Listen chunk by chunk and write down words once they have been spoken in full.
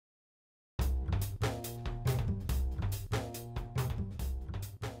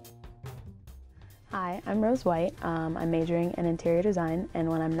Hi, I'm Rose White. I'm majoring in interior design, and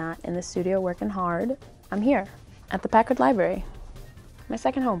when I'm not in the studio working hard, I'm here at the Packard Library, my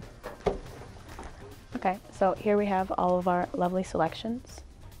second home. Okay, so here we have all of our lovely selections.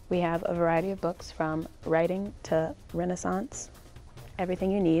 We have a variety of books from writing to Renaissance.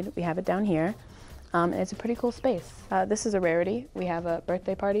 Everything you need, we have it down here. And it's a pretty cool space. This is a rarity. We have a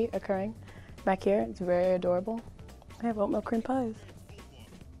birthday party occurring back here. It's very adorable. I have oat milk cream pies.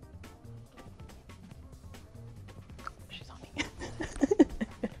 She's on me.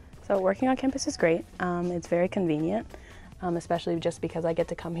 So working on campus is great. It's very convenient, especially just because I get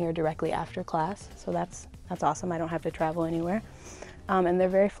to come here directly after class. So that's awesome. I don't have to travel anywhere. And they're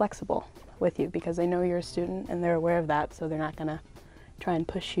very flexible with you because they know you're a student and they're aware of that, so they're not gonna try and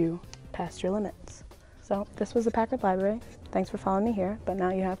push you past your limits. So this was the Packard Library. Thanks for following me here, but now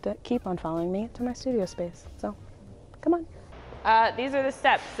you have to keep on following me to my studio space. So come on. These are the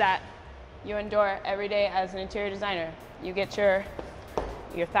steps that you endure every day as an interior designer. You get your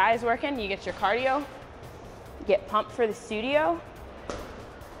thighs working, you get your cardio, you get pumped for the studio.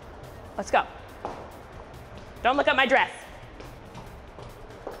 Let's go. Don't look at my dress.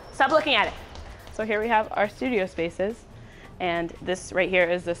 Stop looking at it. So here we have our studio spaces, and this right here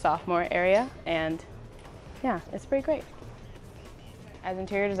is the sophomore area, and yeah, it's pretty great. As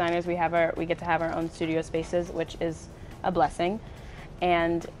interior designers, we get to have our own studio spaces, which is a blessing.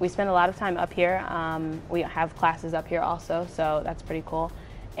 And we spend a lot of time up here. We have classes up here also, so that's pretty cool.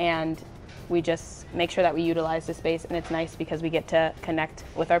 And we just make sure that we utilize the space, and it's nice because we get to connect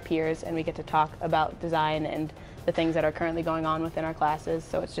with our peers and we get to talk about design and the things that are currently going on within our classes.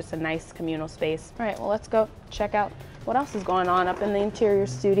 So it's just a nice communal space. All right, well, let's go check out what else is going on up in the interior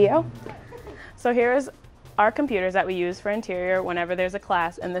studio. So here's our computers that we use for interior whenever there's a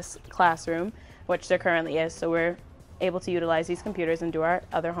class in this classroom, which there currently is, so we're able to utilize these computers and do our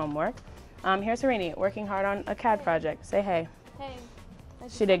other homework. Here's Harini working hard on a CAD project. Say hey. Hey.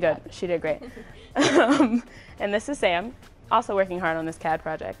 She did good. She did great. And this is Sam, also working hard on this CAD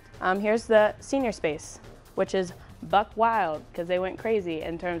project. Here's the senior space, which is buck wild because they went crazy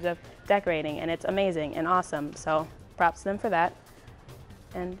in terms of decorating, and it's amazing and awesome. So props to them for that.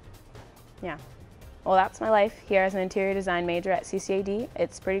 And yeah. Well, that's my life here as an interior design major at CCAD.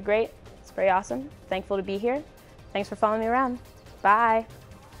 It's pretty great. It's very awesome. Thankful to be here. Thanks for following me around. Bye.